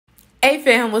Hey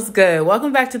fam, what's good?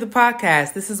 Welcome back to the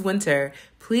podcast. This is Winter.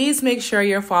 Please make sure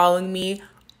you're following me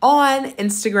on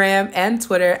Instagram and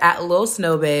Twitter at Lil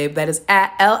Snowbabe. That is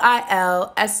at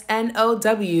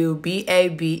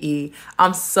LilSnowWBABE.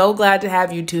 I'm so glad to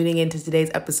have you tuning into today's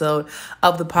episode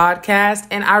of the podcast,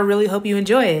 and I really hope you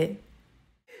enjoy it.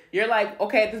 You're like,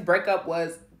 okay, this breakup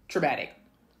was traumatic.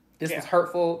 This was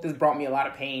hurtful. This brought me a lot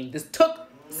of pain. This took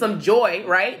some joy,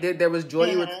 right? There was joy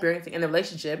you were experiencing in the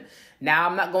relationship. Now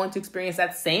I'm not going to experience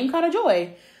that same kind of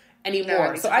joy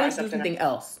anymore. So I need to do something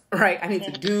else, right? I need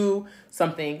to do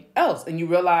something else. And you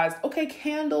realize, okay,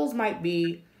 candles might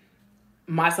be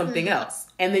my something else.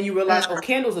 And then you realize, oh,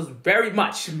 candles is very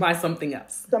much my something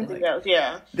else. Something else,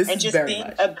 yeah. This and is just very being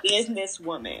much. a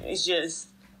businesswoman is just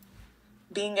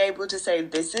being able to say,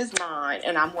 this is mine,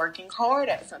 and I'm working hard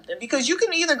at something. Because you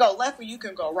can either go left or you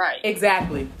can go right.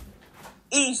 Exactly.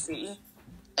 Easy.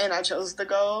 And I chose to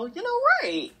go,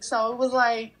 right. So it was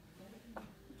like,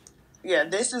 yeah,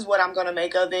 this is what I'm going to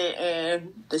make of it.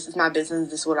 And this is my business.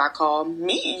 This is what I call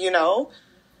me, I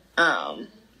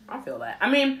feel that. I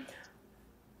mean,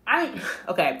 I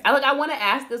want to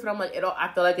ask this, but I'm like, I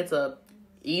feel like it's a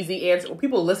easy answer. Well,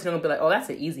 people listening will be like, oh, that's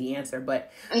an easy answer.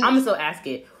 But I'm going to still ask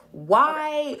it.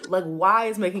 Why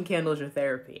is making candles your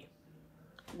therapy?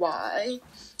 Why?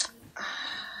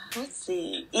 Let's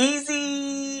see.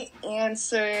 Easy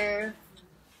answer.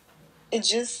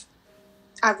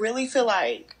 I really feel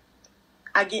like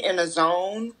I get in a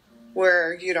zone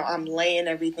where, I'm laying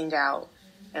everything out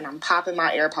and I'm popping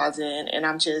my AirPods in and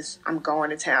I'm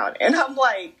going to town. And I'm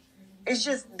like, it's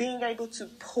just being able to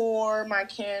pour my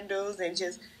candles and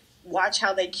just watch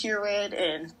how they curate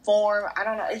and form. I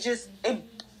don't know. It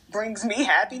brings me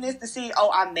happiness to see,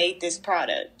 I made this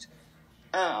product.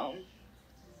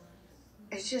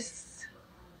 It's just,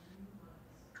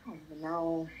 I don't even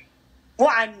know. Well,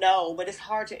 I know, but it's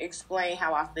hard to explain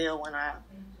how I feel when I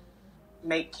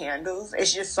make candles.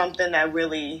 It's just something that I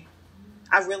really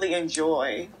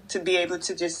enjoy, to be able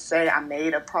to just say I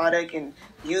made a product and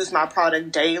use my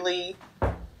product daily.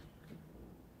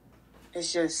 It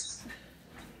just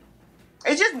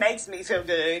makes me feel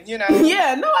good,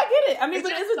 Yeah, no, I get it. I mean,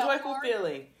 but it's a joyful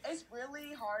feeling. It's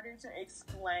really harder to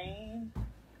explain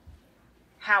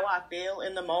how I feel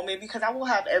in the moment, because I will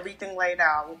have everything laid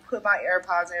out. I will put my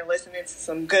AirPods in, listening to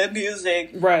some good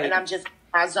music, right? And I'm just in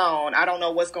my zone. I don't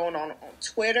know what's going on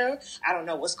Twitter. I don't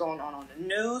know what's going on the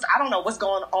news. I don't know what's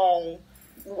going on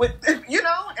with,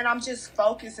 and I'm just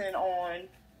focusing on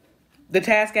the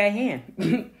task at hand.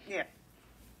 Yeah.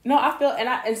 No, I feel,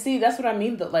 and see, that's what I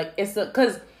mean. But like,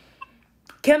 because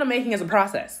candle making is a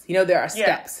process. There are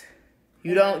steps.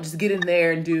 You don't just get in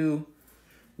there and do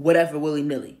whatever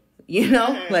willy-nilly.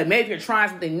 Like maybe if you're trying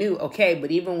something new, okay,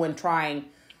 but even when trying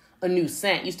a new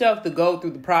scent, you still have to go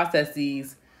through the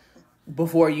processes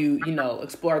before you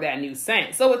explore that new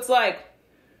scent. So it's like,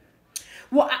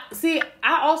 well,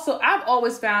 I've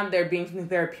always found there being something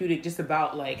therapeutic just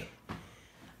about like,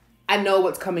 I know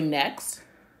what's coming next,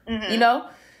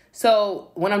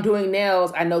 So when I'm doing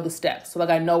nails, I know the steps. So like,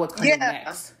 I know what's coming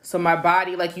next. So my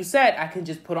body, like you said, I can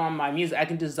just put on my music. I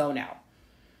can just zone out.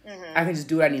 I can just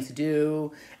do what I need to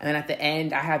do. And then at the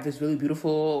end, I have this really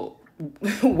beautiful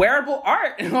wearable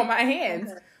art on my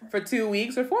hands for 2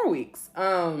 weeks or 4 weeks.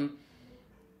 And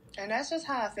that's just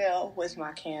how I feel with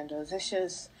my candles. It's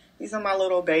just, these are my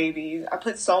little babies. I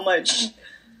put so much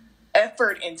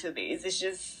effort into these. It's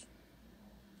just,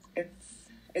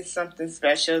 it's something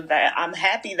special that I'm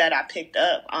happy that I picked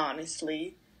up,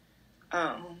 honestly.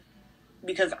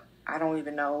 Because I don't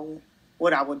even know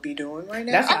what I would be doing right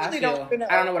now. That's how I feel.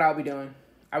 I don't know what I would be doing.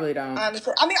 I really don't.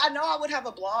 Honestly, I mean, I know I would have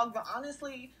a blog, but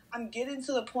honestly, I'm getting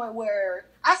to the point where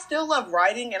I still love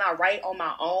writing, and I write on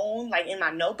my own, like in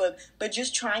my notebook, but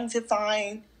just trying to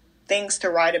find things to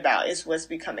write about is what's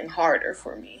becoming harder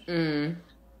for me. And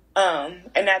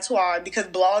that's why, because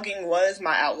blogging was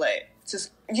my outlet.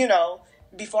 Just,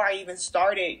 before I even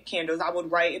started candles, I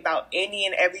would write about any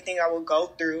and everything I would go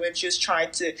through and just try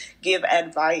to give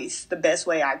advice the best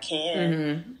way I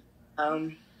can.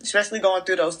 Especially going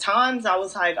through those times, I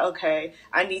was like, okay,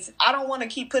 I don't want to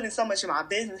keep putting so much of my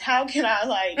business. How can I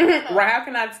right? How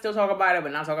can I still talk about it,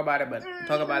 but not talk about it, but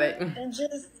talk about it? And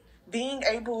just being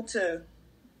able to,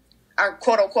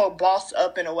 quote unquote, boss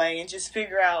up in a way and just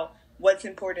figure out what's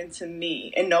important to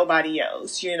me and nobody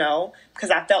else,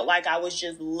 because I felt like I was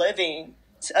just living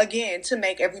again to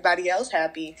make everybody else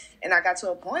happy, and I got to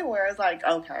a point where it's like,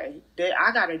 okay,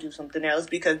 I got to do something else,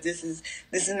 because this is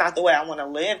not the way I want to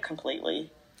live completely.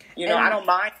 I don't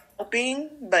mind helping,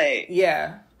 but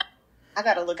yeah. I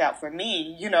got to look out for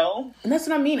me, you know? And that's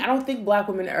what I mean. I don't think Black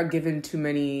women are given too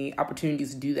many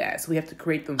opportunities to do that. So we have to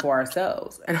create them for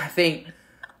ourselves. And I think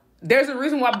there's a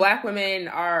reason why Black women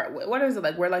are, what is it,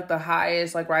 like, we're like the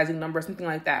highest, like, rising number, something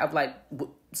like that, of like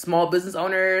small business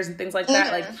owners and things like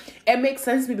that. Like, it makes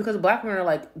sense to me because Black women are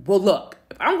like, well, look,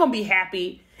 if I'm going to be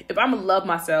happy, if I'm going to love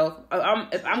myself,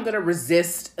 if I'm going to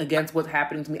resist against what's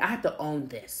happening to me, I have to own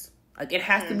this. Like, it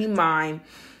has to be mine.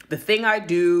 The thing I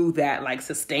do that, like,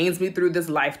 sustains me through this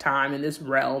lifetime in this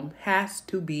realm has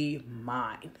to be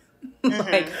mine.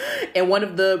 Like, and one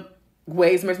of the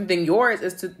ways to make yours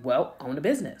is to, well, own a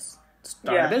business.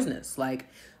 Start a business. Like,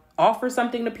 offer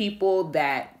something to people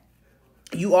that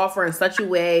you offer in such a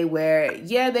way where,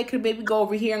 yeah, they could maybe go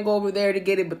over here and go over there to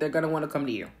get it, but they're going to want to come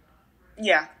to you.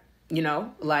 Yeah. You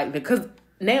know, like, because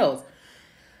nails,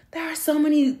 there are so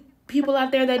many people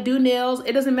out there that do nails.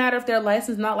 It doesn't matter if they're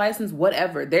licensed, not licensed,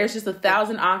 whatever. There's just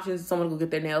 1,000 options for someone to go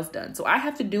get their nails done. So I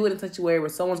have to do it in such a way where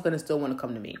someone's going to still want to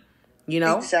come to me. You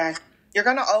know? Exactly. You're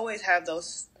going to always have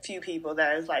those few people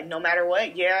that is like, no matter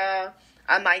what, yeah,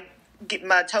 I might get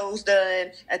my toes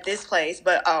done at this place,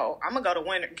 but I'm gonna go to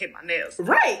Winter and get my nails.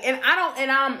 Right. And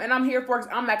I'm here for it 'cause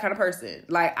I'm that kind of person.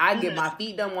 Like, I get my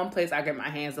feet done one place, I get my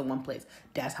hands done one place.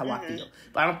 That's how I feel.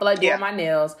 But I don't feel like doing my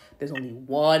nails. There's only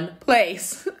one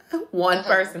place, one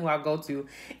person who I go to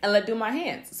and let do my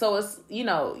hands. So it's, you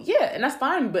know, and that's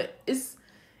fine, but it's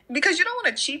because you don't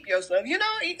want to cheap yourself, you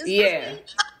know?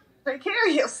 Take care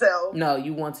of yourself. No,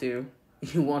 you want to.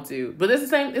 You want to. But it's the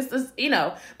same, it's this, you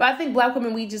know, but I think Black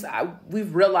women,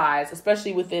 we've realized,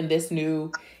 especially within this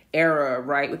new era,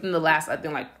 right? Within the last, I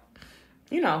think, like,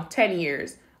 10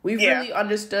 years, we've really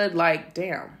understood, like,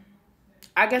 damn,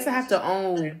 I guess I have to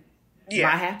own my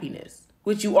happiness,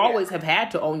 which you always have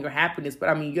had to own your happiness. But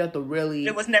I mean, you have to really.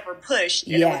 It was never pushed.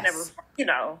 And it was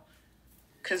never,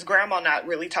 because grandma not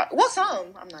really talk. Well,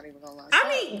 some. I'm not even gonna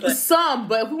lie. Some,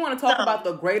 but if we want to talk about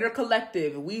the greater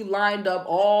collective, we lined up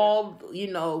all,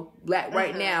 Black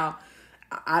right now.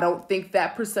 I don't think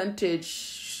that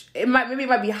percentage. It might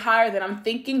be higher than I'm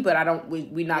thinking, but I don't.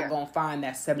 We're not gonna find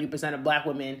that 70% of Black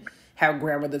women have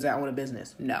grandmothers that own a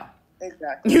business. No.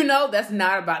 Exactly. That's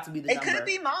not about to be the number. It could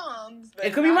be moms.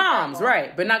 It could be moms, grandma.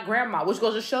 Right? But not grandma, which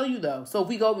goes to show you, though. So if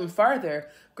we go even further,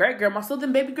 great grandma. So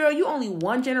then, baby girl, you only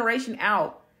one generation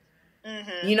out,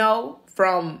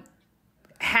 from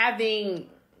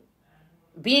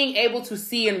being able to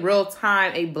see in real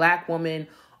time a Black woman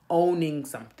owning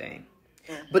something.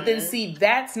 But then see,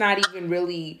 that's not even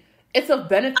really, it's of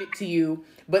benefit to you.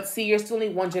 But see, you're still only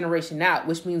one generation out,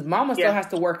 which means mama still has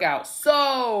to work out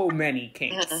so many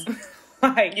kinks.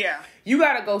 You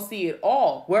got to go see it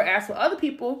all. Whereas for other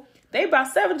people, they about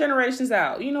 7 generations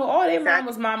out. All their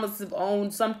mamas have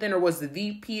owned something or was the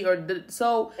VP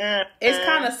so it's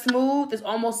kind of smooth. It's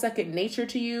almost second nature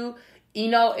to you.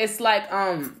 It's like,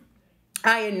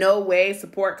 I in no way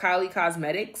support Kylie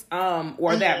Cosmetics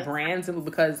or that brand simply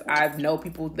because I know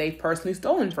people they've personally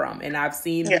stolen from. And I've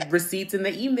seen the receipts and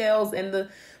the emails and the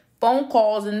phone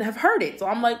calls and have heard it. So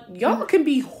I'm like, y'all can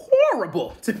be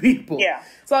horrible to people. Yeah.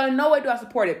 So in no way do I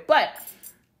support it. But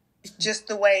just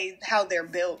the way how they're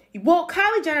built. Well,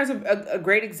 Kylie Jenner is a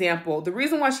great example. The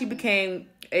reason why she became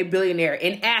a billionaire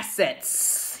in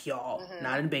assets, y'all,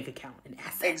 not in bank account, in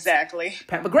assets. Exactly.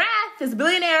 Pat McGrath is a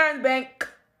billionaire in the bank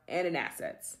and in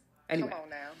assets. Anyway. Come on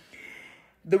now.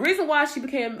 The reason why she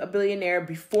became a billionaire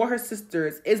before her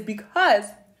sisters is because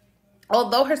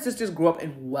although her sisters grew up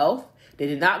in wealth, they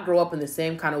did not grow up in the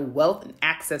same kind of wealth and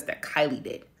access that Kylie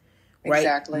did. Right?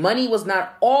 Exactly. Money was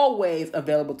not always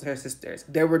available to her sisters.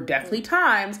 There were definitely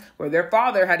times where their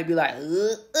father had to be like,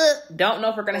 don't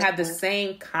know if we're going to have the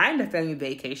same kind of family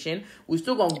vacation. We're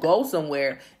still going to go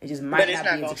somewhere. It just might not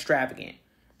be as extravagant.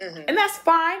 And that's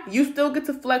fine. You still get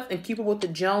to flex and keep it with the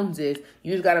Joneses.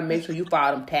 You just got to make sure you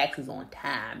file them taxes on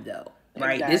time, though.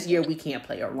 Right? Exactly. This year, we can't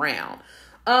play around.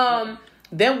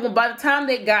 Then by the time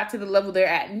they got to the level they're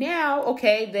at now,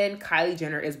 then Kylie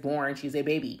Jenner is born. She's a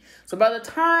baby. So by the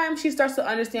time she starts to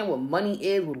understand what money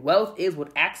is, what wealth is,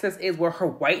 what access is, where her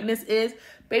whiteness is,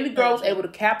 baby girl was able to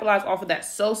capitalize off of that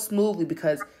so smoothly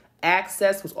because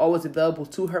access was always available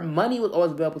to her. Money was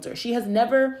always available to her. She has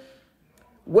never...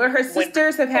 Where her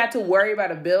sisters have had to worry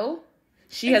about a bill,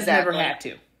 she has never had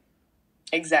to.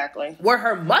 Exactly. Where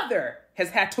her mother has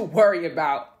had to worry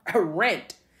about her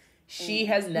rent, she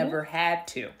has never had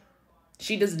to.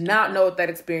 She does not know what that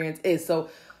experience is.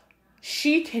 So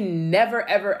she can never,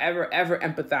 ever, ever, ever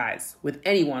empathize with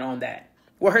anyone on that.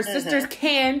 Where her sisters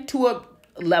can to a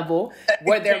level,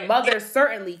 where their mother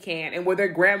certainly can, and where their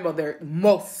grandmother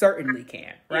most certainly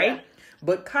can, right? Yeah.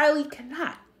 But Kylie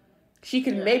cannot. She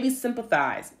can maybe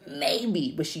sympathize,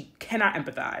 but she cannot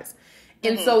empathize.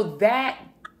 And so that,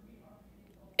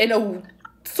 in a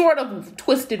sort of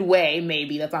twisted way,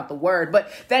 maybe that's not the word,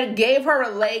 but that gave her a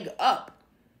leg up.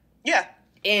 Yeah.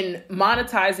 In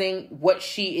monetizing what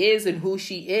she is and who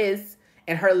she is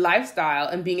and her lifestyle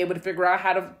and being able to figure out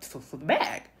how to flip the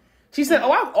bag. She said,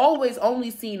 I've always only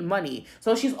seen money.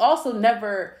 So she's also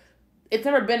it's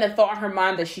never been a thought in her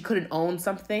mind that she couldn't own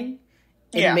something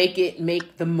and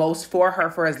make the most for her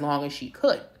for as long as she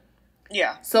could.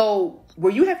 Yeah. So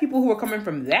where you have people who are coming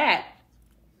from that,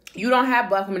 you don't have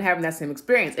Black women having that same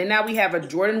experience. And now we have a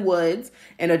Jordan Woods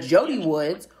and a Jody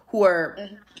Woods who are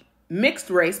mixed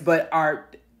race but are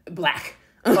Black.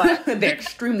 They're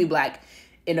extremely Black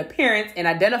in appearance and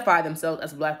identify themselves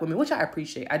as Black women, which I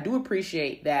appreciate. I do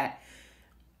appreciate that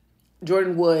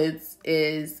Jordan Woods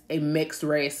is a mixed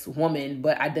race woman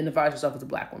but identifies herself as a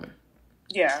Black woman.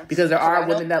 Yeah. Because there are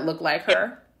women that look like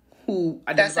her who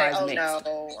identify as mixed.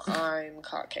 No, I'm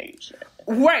Caucasian.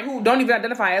 Right, who don't even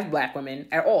identify as Black women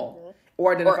at all.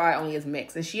 Or identify only as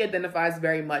mixed. And she identifies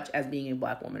very much as being a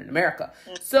Black woman in America.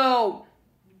 So,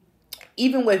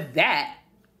 even with that...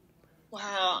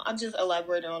 Wow, I'm just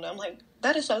elaborating on that. I'm like,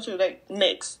 that is so true. Like,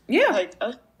 mixed. Yeah. Like,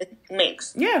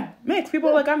 mixed. Yeah, mixed. People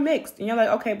are like, I'm mixed. And you're like,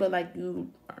 okay, but like, you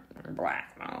are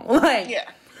Black. No. Like, yeah.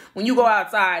 When you go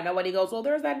outside, nobody goes, well,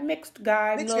 there's that mixed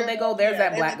guy. Mixed they go, there's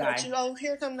that Black guy.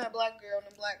 Here comes that Black girl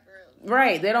and the Black girl.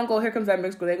 Right. They don't go, here comes that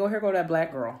mixed girl. They go, here go that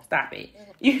Black girl. Stop it.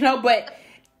 But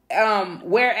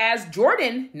whereas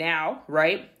Jordan now,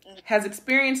 right, has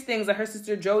experienced things that her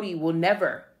sister Jody will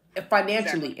never,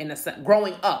 financially, in a sense,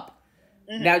 growing up.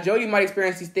 Now, Jody might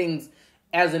experience these things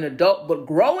as an adult, but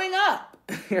growing up,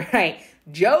 right,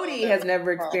 Jody has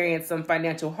never experienced some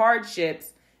financial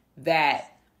hardships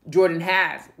that Jordan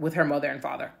has with her mother and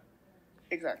father.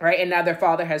 Exactly. Right? And now their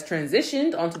father has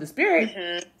transitioned onto the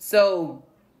spirit. So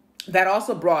that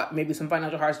also brought maybe some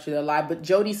financial hardships to their life, but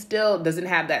Jody still doesn't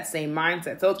have that same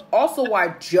mindset. So it's also why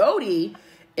Jody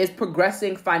is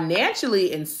progressing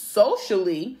financially and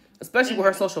socially, especially with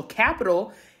her social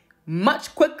capital, much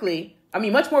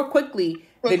more quickly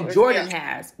than Jordan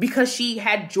has, because she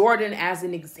had Jordan as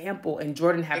an example and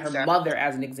Jordan had her mother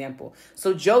as an example.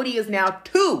 So Jody is now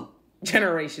 2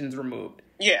 generations removed.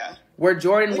 Yeah. Where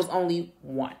Jordan was only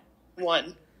 1.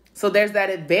 So there's that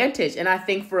advantage. And I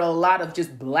think for a lot of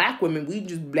just Black women, we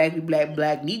just black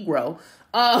Negro,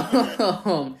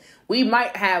 we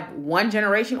might have 1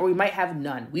 generation or we might have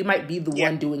none. We might be the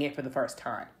one doing it for the first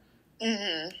time.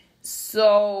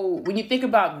 So when you think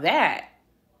about that,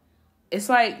 it's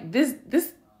like this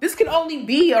can only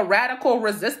be a radical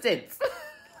resistance.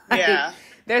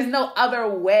 There's no other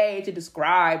way to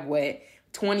describe what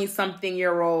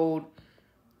 20-something-year-old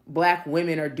Black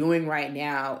women are doing right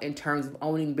now in terms of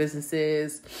owning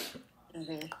businesses,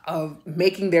 of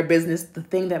making their business the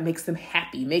thing that makes them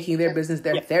happy, making their business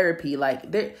their therapy.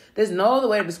 Like, there's no other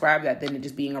way to describe that than it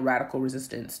just being a radical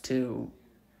resistance to,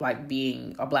 like,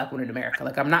 being a Black woman in America.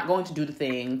 Like, I'm not going to do the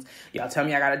things y'all tell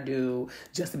me I gotta do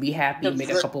just to be happy and make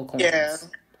a couple of coins. Yeah.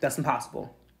 That's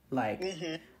impossible. Like,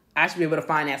 I should be able to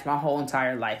finance my whole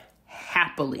entire life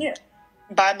happily. Yeah.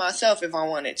 By myself if I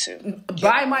wanted to.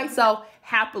 By myself,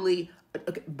 happily,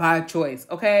 by choice,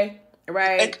 okay?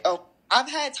 Right? I've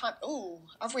had time.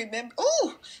 I've remembered.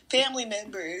 Family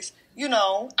members. You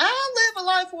know, I live a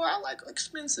life where I like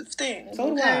expensive things.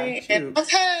 Okay? And I've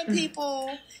had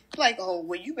people like, well,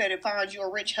 you better find you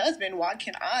a rich husband. Why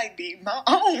can't I be my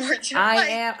own rich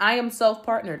husband? I am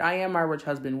self-partnered. I am my rich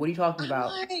husband. What are you talking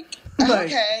about?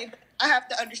 Okay. I have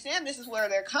to understand this is where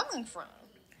they're coming from.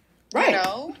 Right. You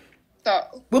know?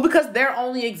 So. Well, because their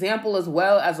only example as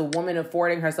well as a woman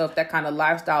affording herself that kind of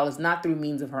lifestyle is not through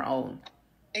means of her own.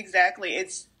 Exactly.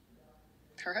 It's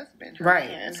her husband. Right.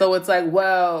 Man. So it's like,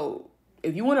 well,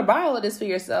 if you want to buy all of this for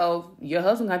yourself, your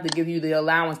husband has to give you the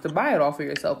allowance to buy it all for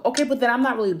yourself. Okay, but then I'm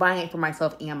not really buying it for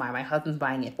myself, am I? My husband's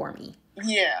buying it for me.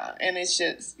 Yeah, and it's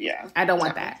just, I don't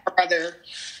want that. I'd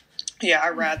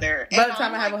rather. By the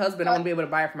time I have a husband, I want to be able to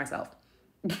buy it for myself.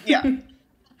 Yeah.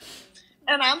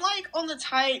 And I'm like on the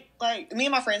type, like, me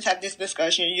and my friends have this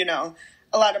discussion, you know.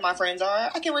 A lot of my friends are,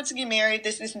 I can't wait to get married,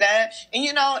 this, and that. And,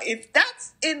 you know, if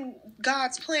that's in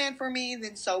God's plan for me,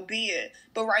 then so be it.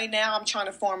 But right now, I'm trying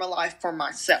to form a life for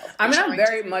myself. I'm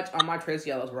very much on my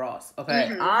Tracy Ellis Ross,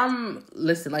 okay?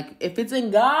 Listen, like, if it's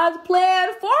in God's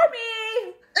plan for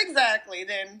me. Exactly,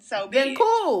 then so be it. Then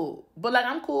cool. But, like,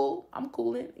 I'm cool. I'm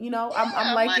cooling, you know?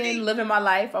 I'm liking living my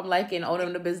life. I'm liking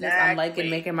owning the business. Exactly. I'm liking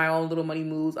making my own little money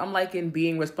moves. I'm liking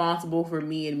being responsible for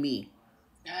me and me.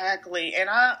 Exactly. And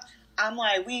I'm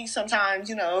like, we sometimes,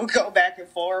 you know, go back and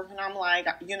forth. And I'm like,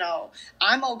 you know,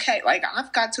 I'm okay. Like,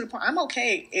 I've got to the point, I'm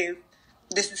okay if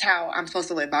this is how I'm supposed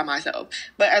to live by myself.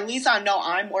 But at least I know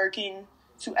I'm working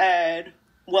to add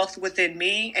wealth within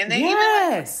me. And then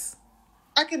yes.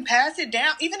 I can pass it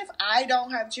down. Even if I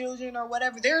don't have children or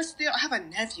whatever, I have a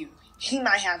nephew. He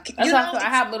might have, I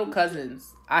have little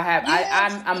cousins.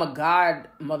 I'm a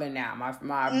godmother now. My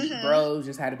bros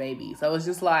just had a baby. So it's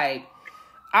just like,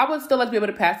 I would still like to be able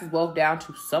to pass this wealth down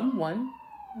to someone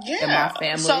in my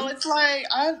family. So it's like,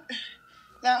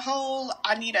 that whole,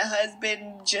 I need a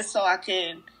husband just so I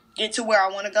can get to where I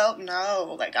want to go.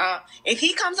 No, like, if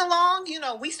he comes along,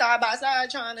 we side by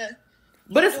side trying to.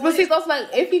 But see, so it's like,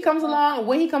 if he comes along,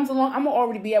 when he comes along, I'm going to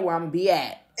already be at where I'm going to be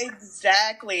at.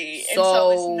 Exactly.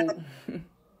 So, and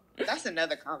so that's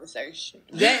another conversation.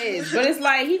 That is. But it's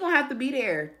like, he going to have to be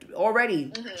there already.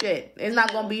 Mm-hmm. Shit. It's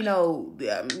not going to be no,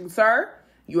 sir,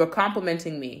 you are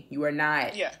complimenting me. You are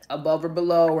not above or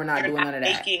below. We're not doing none of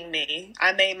that. Making me.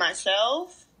 I made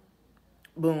myself.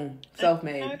 Boom.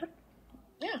 Self-made.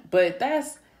 Yeah. But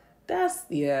that's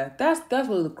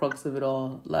really the crux of it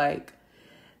all. Like,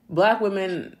 Black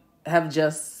women have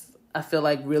just, I feel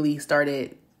like, really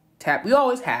started we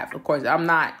always have, of course. I'm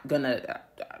not gonna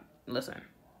listen,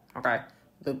 okay?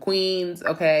 The queens,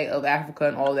 okay, of Africa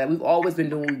and all that. We've always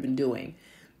been doing what we've been doing,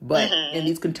 but in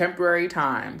these contemporary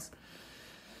times,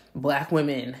 Black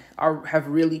women have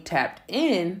really tapped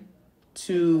in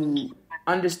to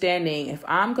understanding, if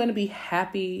I'm going to be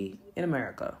happy in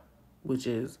America, which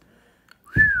is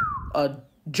a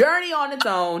journey on its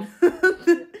own.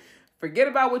 Forget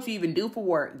about what you even do for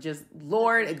work. Just,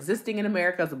 Lord, existing in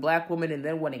America as a Black woman and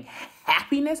then wanting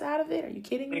happiness out of it. Are you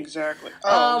kidding me? Exactly.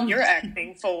 Oh, you're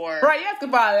acting for... Right, you're asking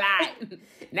for a lot.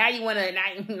 Now you want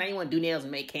to do nails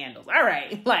and make candles. All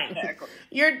right. Like, exactly.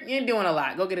 You're doing a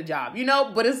lot. Go get a job.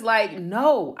 But it's like,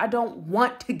 no, I don't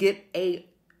want to get a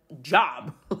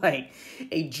job. Like,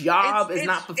 a job is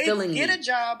not fulfilling me. Get a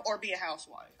job or be a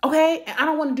housewife. Okay? And I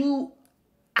don't want to do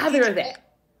either of that.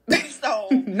 So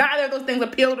neither of those things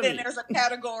appeal to me. Then there's a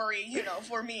category,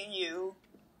 for me and you,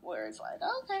 where it's like,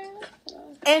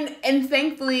 okay. And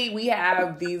thankfully we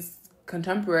have these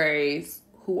contemporaries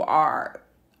who are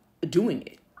doing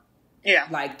it. Yeah.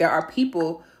 Like, there are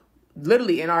people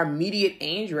literally in our immediate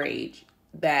age range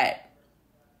that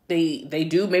they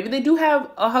do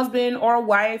have a husband or a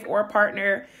wife or a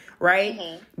partner, right?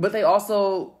 Mm-hmm. But they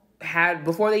also had,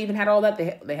 before they even had all that,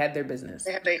 they had their business.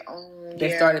 They had their own.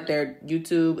 They started their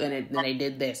YouTube, and then they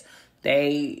did this.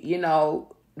 They,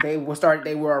 they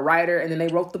were a writer, and then they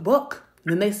wrote the book.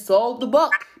 And then they sold the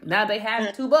book. Now they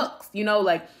have 2 books.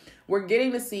 Like, we're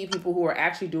getting to see people who are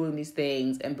actually doing these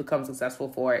things and become successful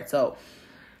for it. So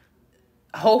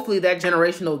hopefully that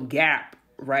generational gap,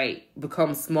 right,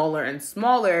 becomes smaller and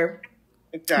smaller.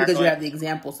 Exactly. Because you have the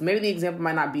example. So maybe the example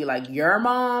might not be like your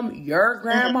mom, your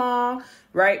grandma,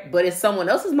 right? But it's someone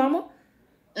else's mama.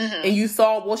 Mm-hmm. And you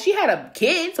saw, well, she had a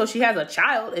kid, so she has a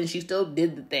child, and she still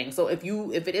did the thing. So if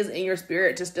it is in your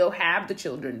spirit to still have the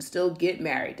children, to still get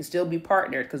married, to still be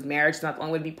partnered, because marriage is not the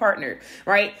only way to be partnered,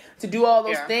 right? To do all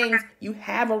those things, you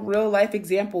have a real life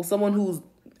example, someone who's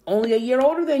only a year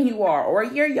older than you are, or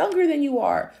a year younger than you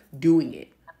are, doing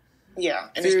it. Yeah,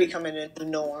 and it's becoming the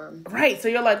norm. Right, so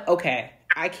you're like, okay,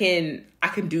 I can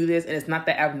do this, and it's not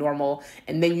that abnormal.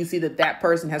 And then you see that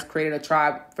person has created a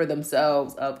tribe for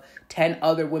themselves of 10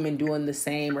 other women doing the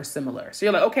same or similar. So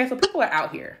you're like, okay, so people are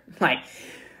out here. Like,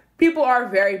 people are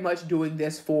very much doing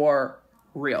this for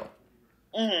real.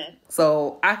 Mm-hmm.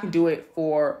 So I can do it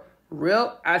for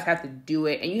real. I just have to do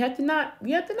it. And you have to not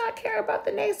care about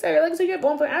the naysayer. Like, so you're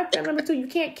born for African number 2, you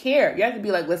can't care. You have to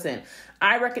be like, listen,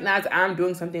 I recognize I'm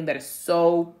doing something that is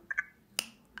so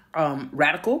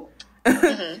radical.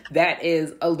 Mm-hmm. That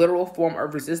is a literal form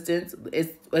of resistance.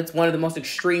 It's one of the most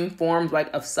extreme forms,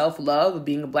 like, of self-love of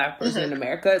being a Black person in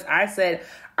America. Is I said,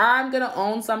 I'm gonna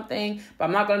own something, but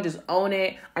I'm not gonna just own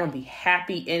it. I'm gonna be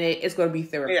happy in it. It's gonna be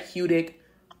therapeutic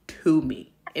to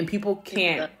me, and people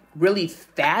can't really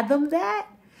fathom that,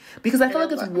 because I feel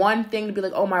like it's one thing to be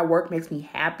like, oh, my work makes me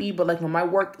happy, but like, when my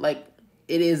work, like,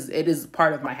 it is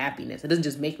part of my happiness. It doesn't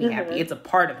just make me happy; it's a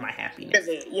part of my happiness.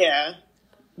 Yeah,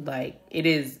 like, it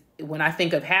is. When I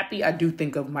think of happy, I do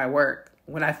think of my work.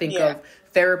 When I think of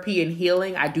therapy and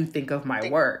healing, I do think of my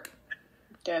work.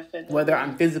 Definitely. Whether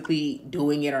I'm physically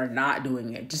doing it or not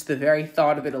doing it, just the very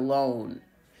thought of it alone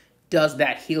does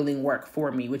that healing work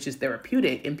for me, which is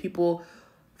therapeutic. And people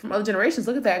from other generations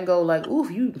look at that and go like,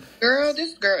 ooh,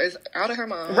 this girl is out of her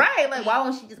mind. Right. Like, why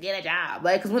won't she just get a job?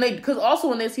 Like, because also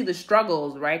when they see the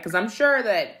struggles, right? Because I'm sure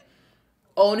that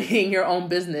owning your own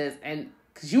business, and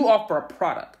because you offer a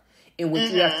product in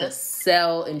which you have to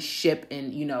sell and ship,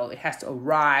 and, it has to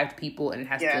arrive to people, and it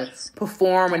has to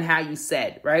perform and how you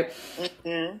said, right?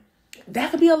 Mm-hmm.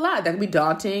 That could be a lot. That could be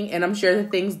daunting. And I'm sure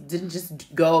that things didn't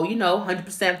just go,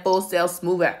 100% full sail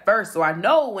smooth at first. So I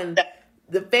know when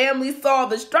the family saw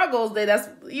the struggles, they'd be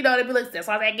like, that's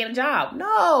why they get a job.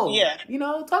 No. Yeah.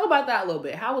 Talk about that a little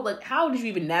bit. How did you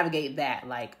even navigate that?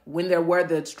 Like, when there were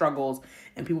the struggles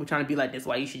and people were trying to be like, that's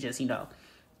why you should just,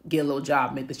 get a little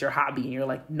job, make this your hobby. And you're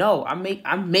like, no,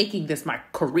 I'm making this my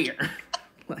career.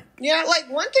 Yeah, like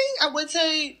one thing I would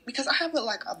say, because I have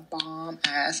a bomb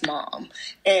ass mom,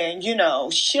 and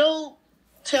she'll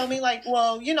tell me like,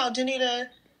 well, Danita,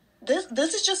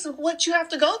 this is just what you have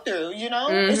to go through.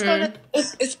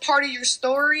 It's part of your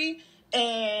story,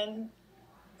 and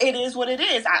it is what it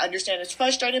is. I understand it's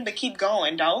frustrating, but keep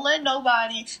going. Don't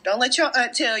let your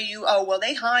aunt tell you, oh well,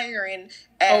 they hiring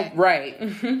at right.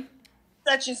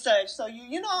 such and such. So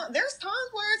there's times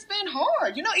where it's been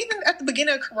hard, even at the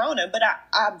beginning of Corona, but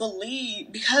I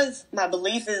believe, because my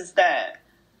belief is that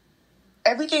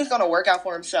everything's going to work out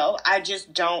for himself. I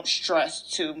just don't stress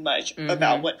too much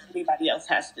about what anybody else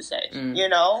has to say,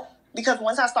 because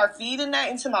once I start feeding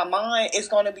that into my mind, it's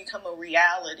going to become a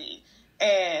reality.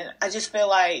 And I just feel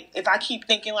like if I keep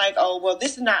thinking like, oh, well,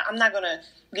 I'm not going to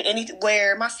get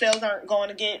anywhere, my sales aren't going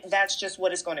to get, that's just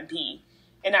what it's going to be.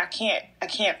 And I can't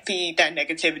feed that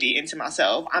negativity into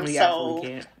myself. I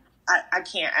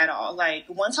can't at all. Like,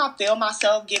 once I feel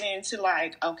myself getting into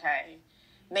like, okay,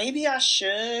 maybe I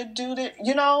should do this,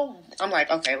 I'm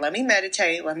like, okay, let me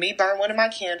meditate. Let me burn one of my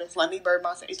candles. Let me burn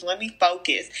my sage. Let me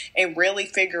focus and really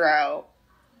figure out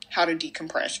how to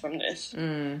decompress from this.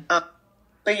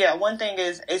 But yeah, one thing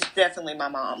is, it's definitely my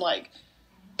mom. Like,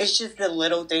 it's just the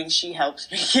little things she helps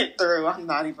me get through. I'm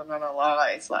not even gonna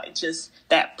lie. It's like just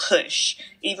that push.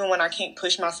 Even when I can't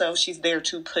push myself, she's there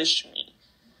to push me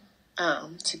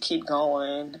to keep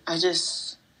going. I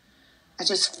just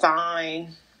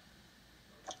find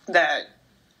that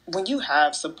when you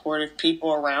have supportive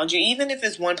people around you, even if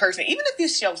it's one person, even if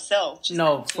it's yourself.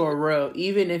 For real.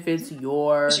 Even if it's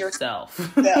yourself.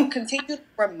 Continue to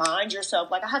remind yourself.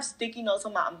 Like, I have sticky notes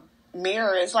on my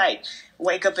mirror. It's like,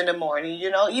 wake up in the morning,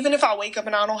 even if I wake up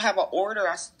and I don't have an order,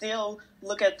 I still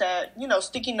look at that,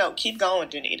 sticky note, keep going,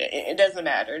 Danita. It doesn't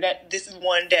matter that this is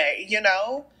one day,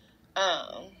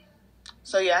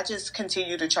 so yeah, I just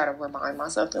continue to try to remind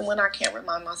myself. And when I can't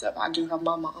remind myself, I do have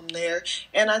my mom there,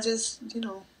 and I just,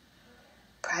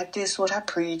 practice what I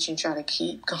preach and try to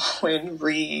keep going,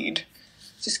 read,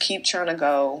 just keep trying to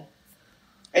go.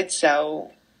 It's a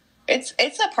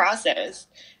process,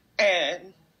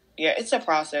 and yeah, it's a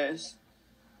process.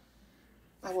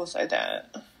 I will say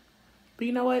that. But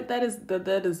you know what? That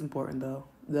is important though.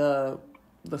 The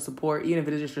support, even if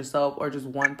it is just yourself or just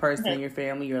one person in your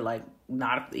family, you're like,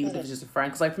 not even if it's just a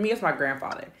friend. Because like for me, it's my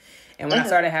grandfather. And when I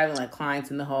started having like clients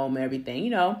in the home and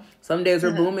everything, some days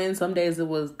were booming, some days it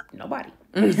was nobody.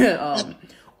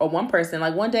 Or one person.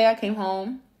 Like one day I came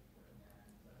home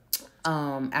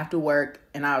after work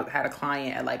and I had a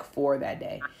client at like 4 that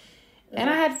day. And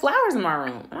I had flowers in my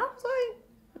room. And I was like,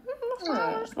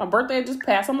 flowers. My birthday had just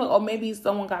passed. I'm like, oh, maybe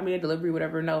someone got me a delivery,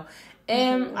 whatever. No.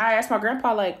 And I asked my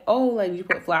grandpa, like, oh, like, you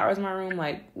put flowers in my room?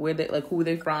 Like, where they, like, who are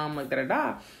they from? Like,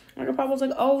 da-da-da. My grandpa was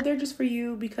like, oh, they're just for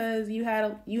you because you had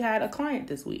a client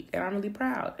this week. And I'm really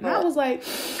proud. And I was like...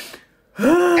 and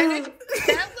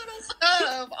that little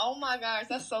stuff, oh my gosh,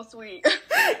 that's so sweet.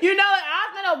 I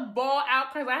was gonna ball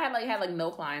out because I had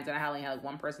no clients, and I only had like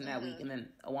one person that week and then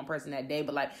one person that day.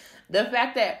 But like the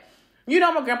fact that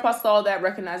my grandpa saw that,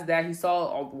 recognized that, he saw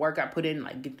all the work I put in,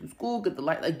 like get through school, get the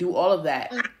light, like do all of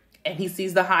that, and he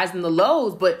sees the highs and the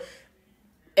lows. But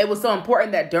it was so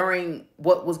important that during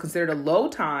what was considered a low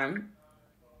time,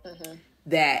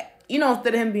 that.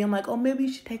 Instead of him being like, oh, maybe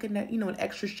you should take an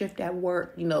extra shift at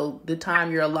work, the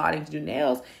time you're allotting to do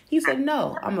nails. He said,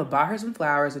 no, I'm going to buy her some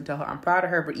flowers and tell her I'm proud of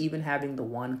her for even having the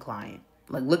one client.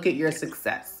 Like, look at your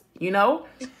success,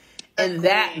 And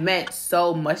that meant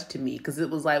so much to me because it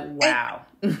was like, wow.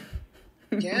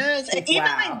 Yes. And even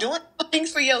like doing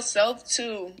things for yourself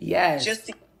too. Yes.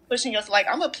 Just pushing yourself. Like,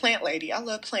 I'm a plant lady. I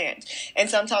love plants. And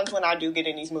sometimes when I do get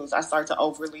in these moods, I start to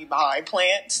overly buy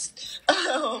plants.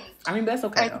 That's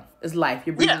okay though. It's life.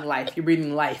 You're breathing life. You're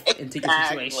breathing life into your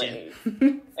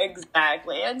situation.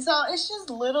 Exactly. And so it's just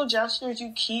little gestures.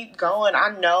 You keep going. I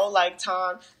know, like,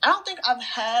 time. I don't think I've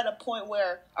had a point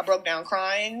where I broke down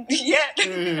crying yet.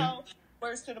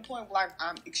 Where it's to the point where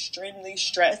I'm extremely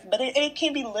stressed. But it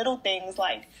can be little things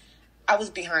like, I was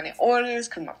behind in orders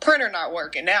because my printer not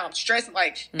working. Now I'm stressed,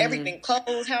 like everything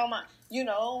closed. How am I,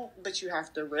 but you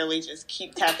have to really just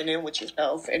keep tapping in with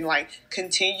yourself and like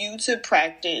continue to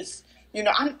practice.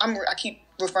 I keep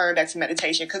referring back to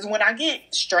meditation because when I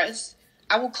get stressed,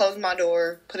 I will close my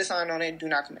door, put a sign on it, do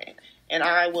not come in. and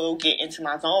I will get into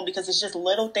my zone because it's just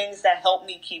little things that help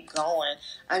me keep going.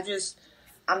 I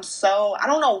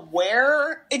don't know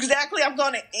where exactly I'm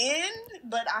going to end,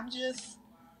 but I'm just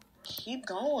keep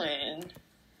going.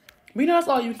 We know that's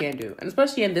all you can do. And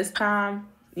especially in this time,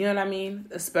 you know what I mean?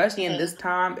 Especially in this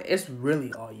time, it's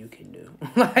really all you can do.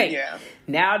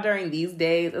 Now during these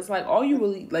days, it's like all you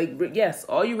really,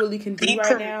 all you really can do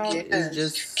now is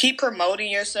just keep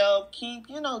promoting yourself. Keep,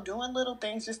 doing little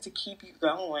things just to keep you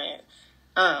going.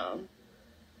 Because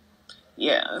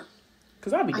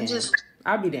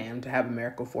I'd be damned to have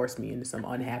America force me into some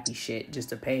unhappy shit just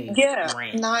to pay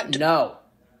rent. No.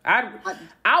 I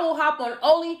will hop on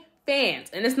OnlyFans,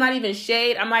 and it's not even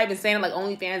shade. I'm not even saying it like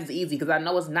OnlyFans is easy because I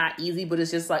know it's not easy, but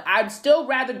it's just like I'd still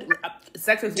rather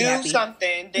sex makes me happy. Do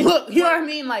something. Look, you know what I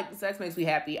mean? Like sex makes me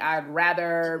happy. I'd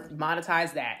rather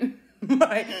monetize that.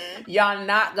 Y'all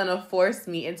not gonna force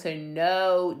me into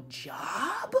no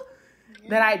job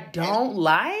that I don't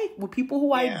like with people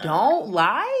who I don't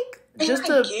like. I guess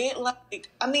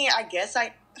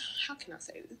how can I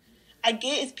say this? I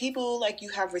get it's people like you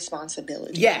have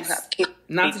responsibility. Yes. You have kids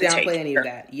not to downplay any of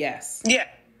that. Yes. Yeah.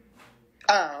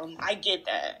 I get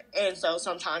that. And so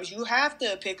sometimes you have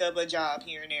to pick up a job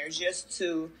here and there just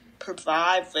to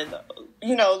provide for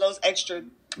those extra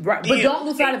right. But don't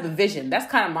lose sight of the vision. That's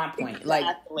kind of my point.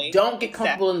 Exactly. Like, don't get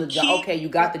comfortable in the job. Okay, you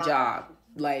got the job.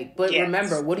 But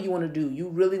remember, what do you want to do? You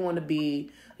really want to be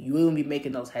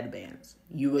making those headbands.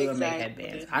 You really want to make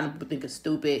headbands. I don't think it's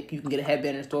stupid. You can get a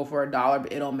headband in the store for $1,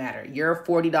 but it don't matter. Your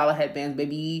 $40 headbands,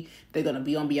 baby, they're going to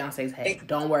be on Beyonce's head.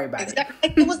 Don't worry about it.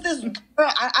 It was this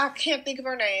girl, I can't think of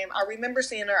her name. I remember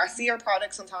seeing her. I see her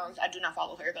products sometimes. I do not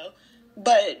follow her, though.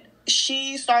 But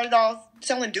she started off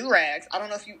selling do-rags. I don't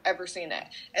know if you've ever seen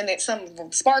that. And then some of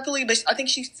them sparkly, but I think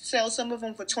she sells some of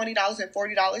them for $20 and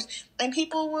 $40. And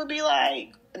people will be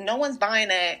like, no one's buying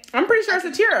that. I'm pretty sure it's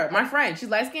Atira, my friend. She's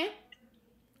light-skinned?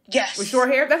 Yes. With short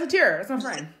hair? That's Atira. That's my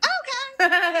friend. Okay.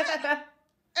 Yeah.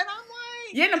 And I'm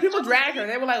like... Yeah, no, people drag her.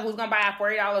 They were like, who's going to buy a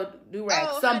 $40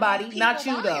 do-rag? Somebody. Not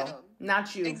you, though. Them.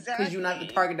 Not you. Because you're not the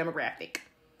target demographic.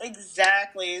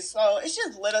 Exactly. So it's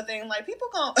just little things. Like, people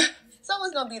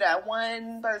someone's going to be that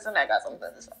one person that got something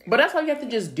to say. But that's why you have to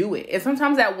just do it. And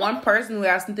sometimes that one person who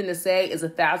has something to say is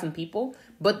 1,000 people,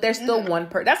 but there's still one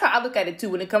person. That's how I look at it, too,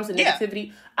 when it comes to negativity.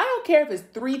 Yeah. I don't care if it's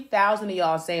 3,000 of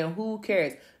y'all saying, who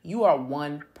cares? You are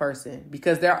one person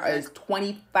because there is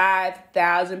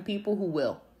 25,000 people who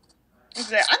will.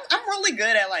 Exactly. I'm really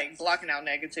good at, blocking out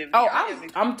negativity. Oh,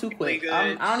 I'm too quick.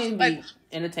 I don't even be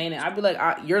entertaining. I'd be like,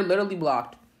 you're literally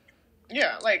blocked.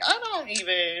 Yeah, I don't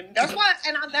even. That's why,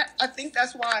 and I think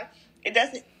that's why it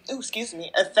doesn't.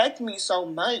 Affect me so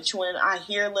much when I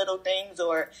hear little things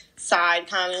or side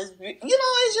comments.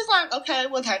 It's just like, okay,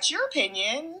 well, that's your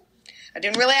opinion. I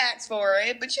didn't really ask for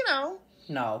it, but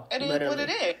no, it is literally. what it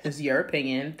is. It's your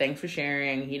opinion. Thanks for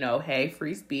sharing. Hey,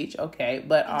 free speech. Okay,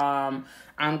 but I'm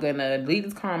gonna delete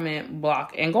this comment,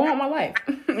 block, and go on my life.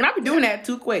 And I'll be doing that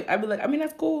too quick. I'd be like,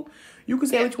 that's cool. You can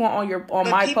say what you want on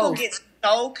my people post. Get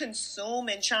so consumed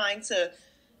in trying to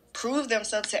prove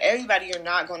themselves to everybody. You're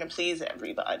not going to please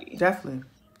everybody. Definitely.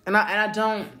 And I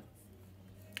don't.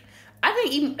 I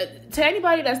think even to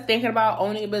anybody that's thinking about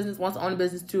owning a business, wants to own a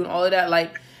business too, and all of that,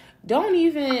 don't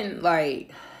even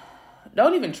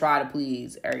try to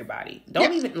please everybody.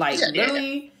 Don't even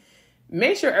literally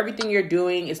make sure everything you're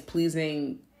doing is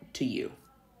pleasing to you.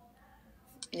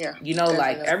 Yeah.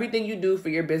 Definitely. Everything you do for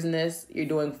your business, you're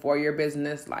doing for your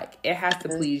business. It has to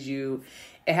please you.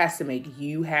 It has to make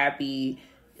you happy.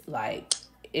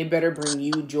 It better bring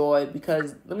you joy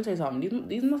because let me tell you something.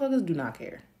 These motherfuckers do not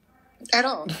care. At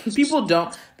all. People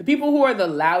don't. The people who are the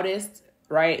loudest,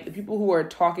 right? The people who are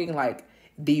talking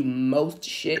the most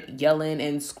shit, yelling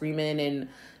and screaming and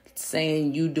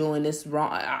saying you doing this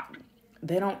wrong.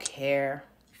 They don't care.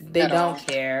 They don't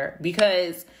care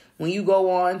because when you go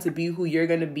on to be who you're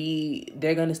going to be,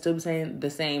 they're going to still be saying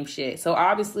the same shit. So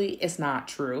obviously it's not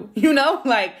true. If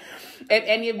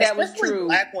any of that was true.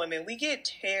 Black women, we get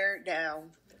teared down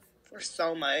for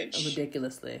so much.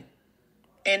 Ridiculously.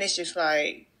 And it's just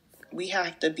we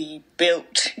have to be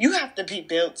built. You have to be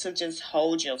built to just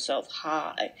hold yourself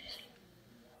high.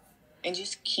 And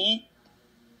just keep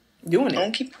doing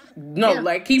it. Keep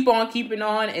on keeping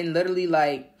on and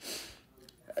literally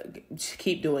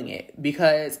keep doing it.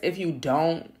 Because if you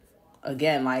don't,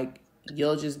 again,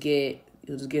 you'll just get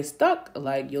stuck.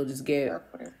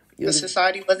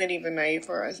 Society wasn't even made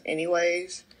for us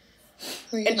anyways.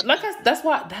 That's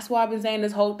why I've been saying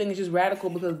this whole thing is just radical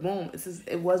because boom,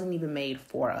 it wasn't even made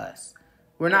for us.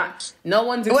 We're not. No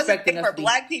one's expecting us for to be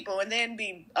black people and then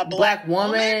be a black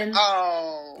woman.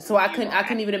 Oh, so I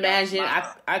couldn't even imagine.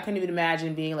 I couldn't even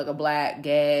imagine being like a black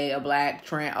gay, a black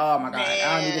trans. Oh my god, man.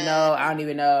 I don't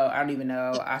even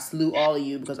know. I salute all of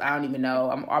you because I don't even know.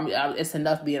 It's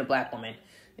enough being a black woman.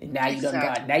 And now you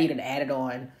done added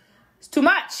on. It's too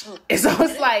much. And so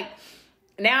it's like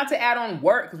now to add on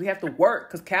work because we have to work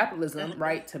because capitalism,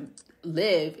 right? To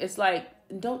live, it's like.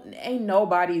 Ain't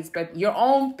nobody expect your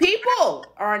own people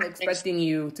aren't expecting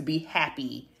you to be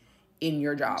happy in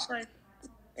your job.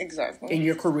 Exactly. In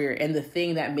your career and the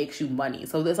thing that makes you money.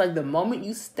 So it's like the moment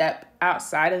you step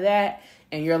outside of that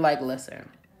and you're like, listen,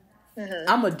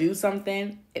 I'm gonna do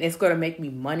something and it's gonna make me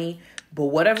money, but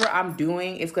whatever I'm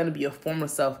doing, it's gonna be a form of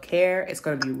self-care, it's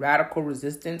gonna be radical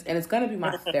resistance, and it's gonna be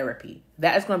my therapy.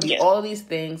 That is gonna be all of these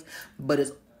things, but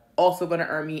it's also gonna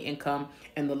earn me income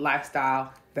and the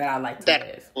lifestyle that I like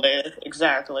to live.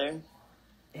 Exactly.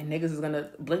 And niggas is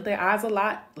gonna blink their eyes a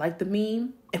lot, like the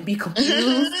meme, and be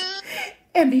confused.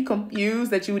 And be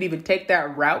confused that you would even take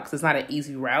that route, because it's not an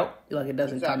easy route. Like, it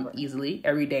doesn't come easily.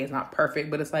 Every day is not perfect,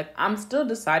 but it's like, I'm still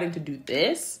deciding to do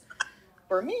this.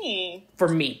 For me.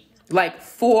 Like,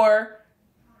 for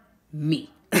me.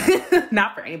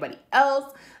 Not for anybody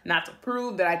else. Not to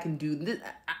prove that I can do this.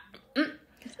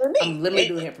 For me. I'm literally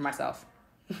doing it for myself.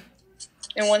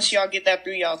 And once y'all get that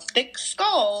through y'all thick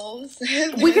skulls,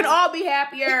 we can all be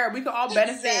happier. We can all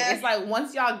benefit. Exactly. It's like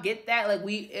once y'all get that, like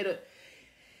it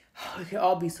could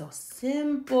all be so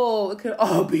simple. It could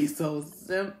all be so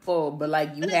simple, but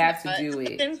like you have to do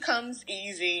it. Nothing comes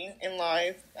easy in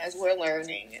life as we're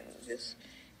learning, and just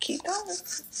keep going.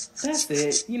 That's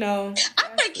it. You know, I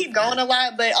might keep going a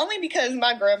lot, but only because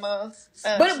my grandma.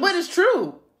 But it's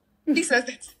true. She says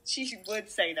that she would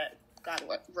say that. God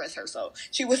rest her soul.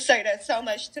 She would say that so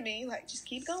much to me, like, just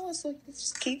keep going, so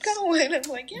just keep going. I'm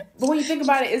like, yeah. But when you think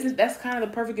about it, that's kind of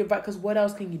the perfect advice, because what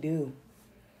else can you do?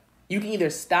 You can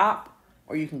either stop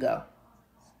or you can go.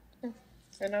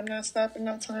 And I'm not stopping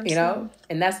no time soon. You know?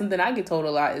 And that's something I get told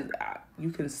a lot is you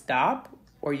can stop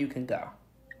or you can go.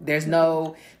 There is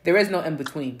no in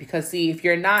between, because see, if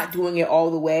you're not doing it all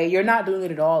the way, you're not doing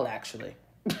it at all, actually.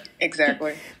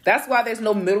 Exactly. That's why there's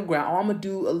no middle ground. Oh, I'm going to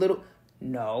do a little.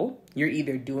 No, you're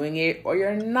either doing it or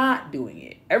you're not doing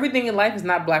it. Everything in life is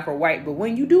not black or white, but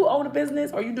when you do own a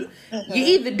business or you're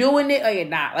either doing it or you're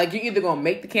not. Like, you're either going to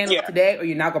make the candles today or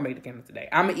you're not going to make the candles today.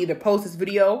 I'm going to either post this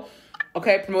video,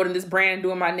 promoting this brand,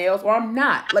 doing my nails, or I'm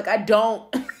not. Like, I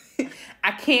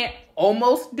can't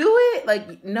almost do it.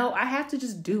 Like, no, I have to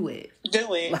just do it.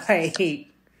 Do it. Like,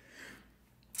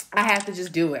 I have to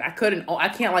just do it. I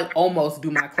can't like almost do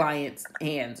my client's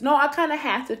hands. No, I kind of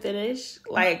have to finish.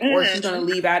 Like, or she's going to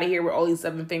leave out of here with only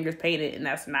 7 fingers painted, and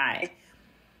that's not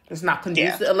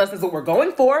conducive unless that's what we're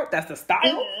going for. That's the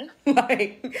style.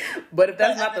 Like, but if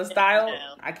that's not the style,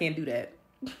 I can't do that.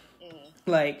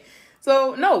 Like,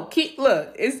 so no,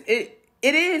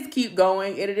 it is keep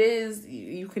going. It is,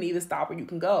 you can either stop or you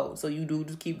can go. So you do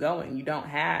just keep going. You don't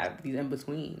have these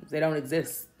in-betweens. They don't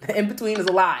exist. The in-between is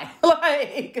a lie.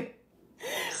 Like,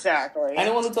 exactly.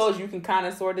 Anyone who told you can kind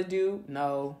of sort of do,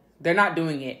 no, they're not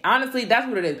doing it. Honestly, that's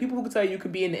what it is. People who can tell you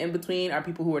could be in the in-between are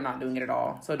people who are not doing it at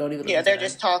all. So don't even they're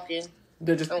just talking.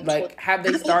 They're just like, have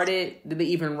they started? Did they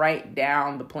even write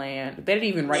down the plan? They didn't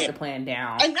even write the plan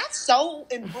down. And that's so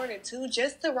important too,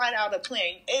 just to write out a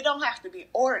plan. It don't have to be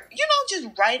ordered. Just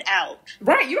write out.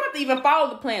 Right. You don't have to even follow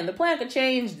the plan. The plan could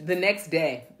change the next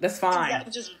day. That's fine.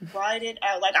 Exactly. Just write it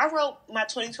out. Like, I wrote my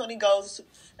 2020 goals,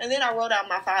 and then I wrote out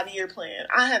my 5-year plan.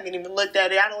 I haven't even looked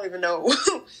at it. I don't even know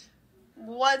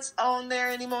what's on there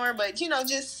anymore. But,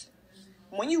 just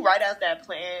when you write out that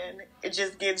plan, it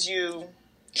just gives you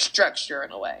structure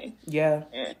in a way. Yeah.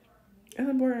 It's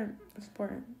important.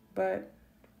 But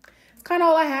it's kind of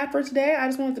all I had for today. I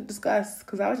just wanted to discuss,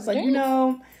 because I was just like,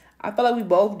 I feel like we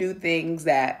both do things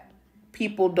that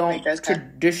people don't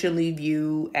traditionally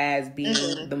view as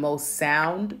being the most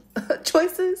sound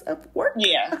choices of work.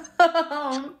 Yeah.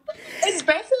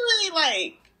 Especially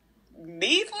like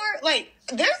me there's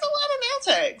a lot of nail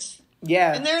techs.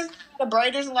 Yeah. And there's a lot of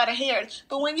braiders, a lot of hair.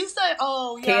 But when you say,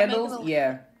 candles,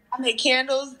 I make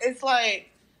candles, it's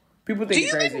like, people think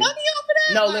it's crazy. Do you make money off of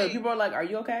that? No, look, people are like, are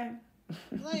you okay?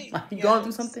 Like, are you going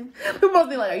through something? People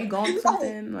be like, are you going through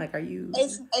something? Like, are you?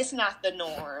 It's not the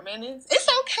norm, and it's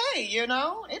okay.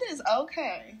 It is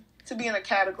okay to be in a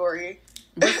category.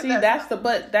 But see,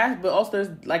 but also there's,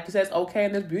 like you said, it's okay,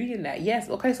 and there's beauty in that. Yes,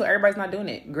 okay, so everybody's not doing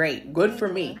it. Great, good for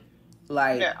me.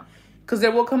 Like, because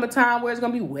there will come a time where it's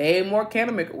gonna be way more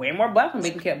candle maker, way more black women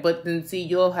making candle. But then see,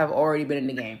 you'll have already been in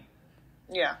the game.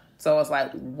 Yeah. So it's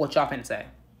like, what y'all finna say?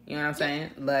 You know what I'm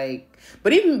saying? Like,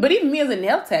 but even me as a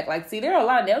nail tech, like, see, there are a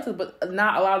lot of nail techs, but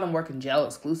not a lot of them work in gel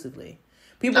exclusively.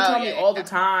 People tell me all the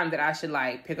time that I should,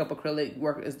 like, pick up acrylic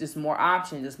work. It's just more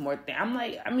options. It's more thing. I'm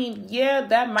like, I mean, yeah,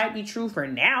 that might be true for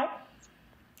now.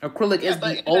 Acrylic is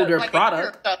the older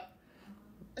product.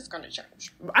 It's going to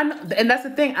change. I know, and that's the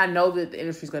thing. I know that the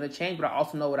industry's going to change, but I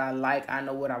also know what I like. I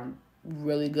know what I'm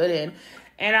really good in.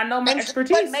 And I know my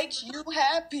expertise. What makes you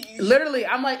happy? Literally,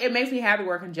 I'm like, it makes me happy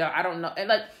working gel. I don't know. And,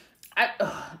 like,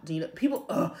 people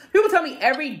tell me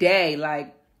every day,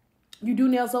 like, you do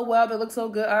nails so well, they look so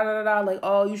good, like,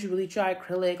 oh, you should really try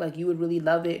acrylic, like, you would really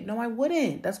love it. No, I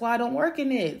wouldn't. That's why I don't work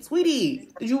in it. Sweetie,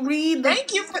 did you read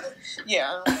Thank you for...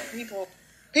 Yeah, people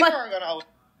are going to always...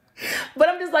 But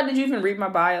I'm just like, did you even read my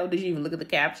bio? Did you even look at the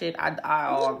caption?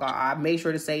 I made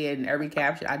sure to say it in every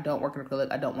caption. I don't work in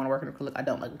acrylic. I don't want to work in acrylic. I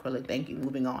don't like acrylic. Thank you.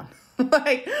 Moving on.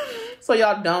 Like, so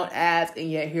y'all don't ask,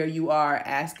 and yet here you are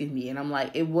asking me, and I'm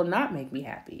like, it will not make me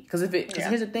happy. Because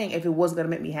here's the thing: if it was gonna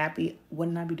make me happy,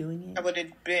 wouldn't I be doing it? I would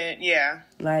have been, yeah.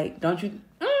 Like, don't you?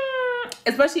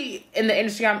 Especially in the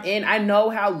industry I'm in, I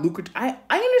know how lucrative. I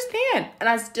understand, and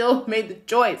I still made the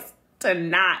choice to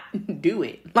not do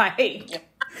it. Like. Yeah.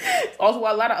 Also,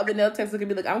 a lot of other nail techs can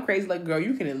be like, I'm crazy. Like, girl,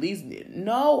 you can at least...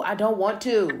 No, I don't want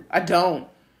to. I don't.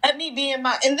 Let me be in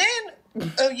my... And then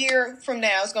a year from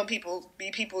now, it's going to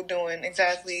be people doing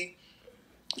exactly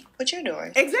what you're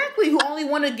doing. Exactly. Who only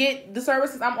want to get the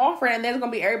services I'm offering. And there's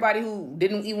going to be everybody who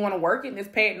didn't even want to work it and is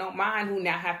paid no mind, who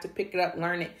now have to pick it up,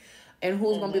 learn it. And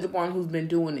who's going to be the one who's been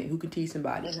doing it, who can teach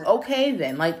somebody. Okay,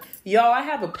 then. Like, y'all, I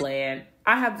have a plan.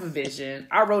 I have a vision.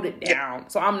 I wrote it down,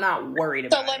 so I'm not worried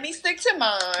about it. So let me stick to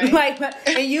mine. Like,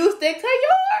 and you stick to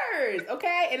yours,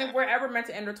 okay? And if we're ever meant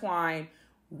to intertwine,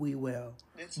 we will.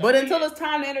 But until it's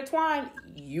time to intertwine,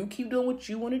 you keep doing what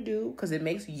you want to do because it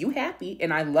makes you happy,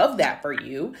 and I love that for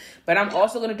you. But I'm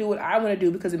also going to do what I want to do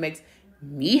because it makes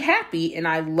me happy, and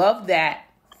I love that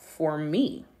for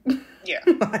me. Yeah.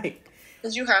 Like,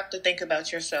 because you have to think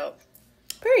about yourself.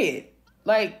 Period.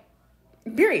 Like,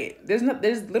 period. There's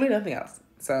literally nothing else.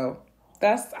 So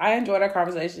I enjoyed our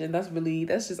conversation. I just want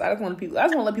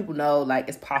to let people know, like,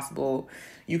 it's possible.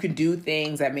 You can do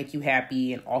things that make you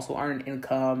happy and also earn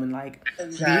income and, like,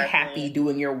 be happy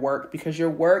doing your work, because your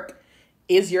work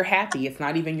is your happy. It's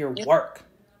not even your work.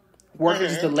 Work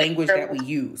is just the language that we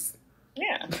use.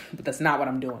 Yeah. But that's not what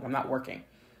I'm doing. I'm not working.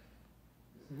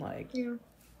 Like, yeah.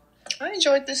 I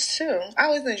enjoyed this too. I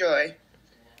always enjoy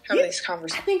having these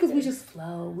conversations. I think because we just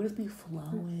flow. We just be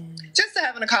flowing. Just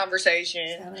having a conversation.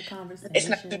 It's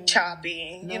not too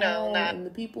choppy, No, and the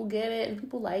people get it and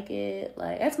people like it.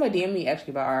 Like, that's my DM me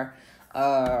actually about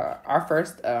our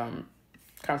first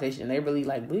conversation. They really,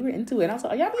 like, we were into it. I was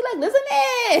like, y'all be like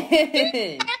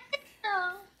listening.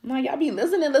 I'm like, y'all be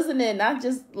listening, not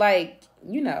just like,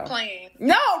 playing.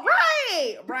 No,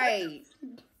 right.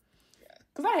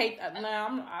 Because I hate that.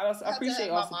 I appreciate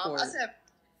all support.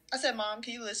 I said, Mom,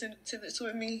 can you listen to this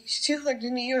with me? She was like,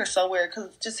 Danita, you're so weird,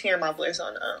 because just hearing my voice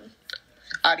on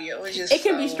audio is just... It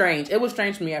can be strange. It was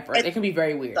strange for me at first. It can be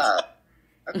very weird.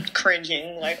 I'm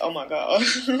cringing, like, oh my God.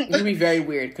 It can be very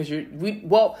weird, because you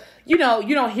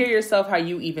don't hear yourself how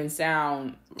you even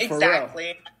sound for exactly.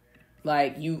 Real.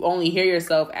 Like, you only hear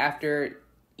yourself after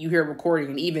you hear a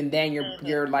recording, and even then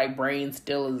your like, brain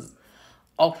still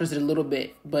alters it a little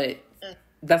bit, but...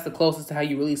 That's the closest to how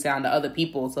you really sound to other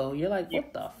people. So you're like,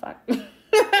 what the fuck? And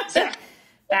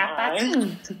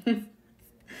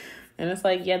it's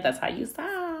like, yeah, that's how you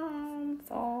sound.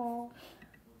 So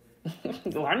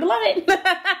learn to love it.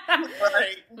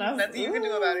 Right. Nothing you can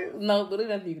do about it. No,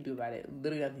 literally nothing you can do about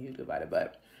it.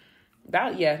 But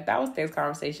that was today's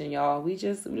conversation, y'all. We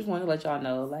just wanted to let y'all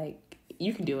know, like,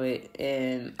 you can do it.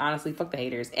 And honestly, fuck the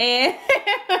haters. And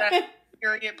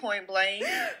period, point blank.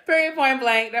 Period, point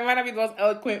blank. That might not be the most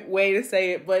eloquent way to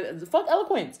say it, but fuck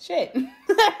eloquence. Shit.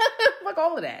 Fuck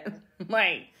all of that.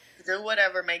 Like, do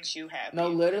whatever makes you happy. No,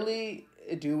 literally,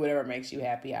 do whatever makes you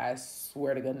happy. I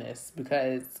swear to goodness.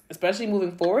 Because, especially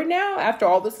moving forward now, after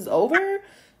all this is over,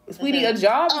 sweetie, a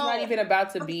job is not even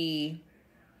about to be...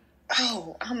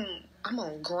 Oh, I'm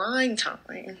on grind time.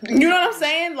 You know what I'm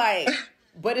saying? Like...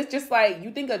 But it's just like, you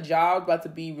think a job's about to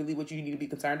be really what you need to be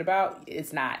concerned about?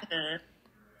 It's not. Mm-hmm.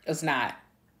 It's not.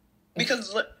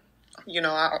 Because,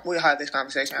 we'll have this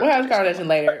conversation. We'll have this conversation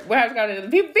later.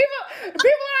 People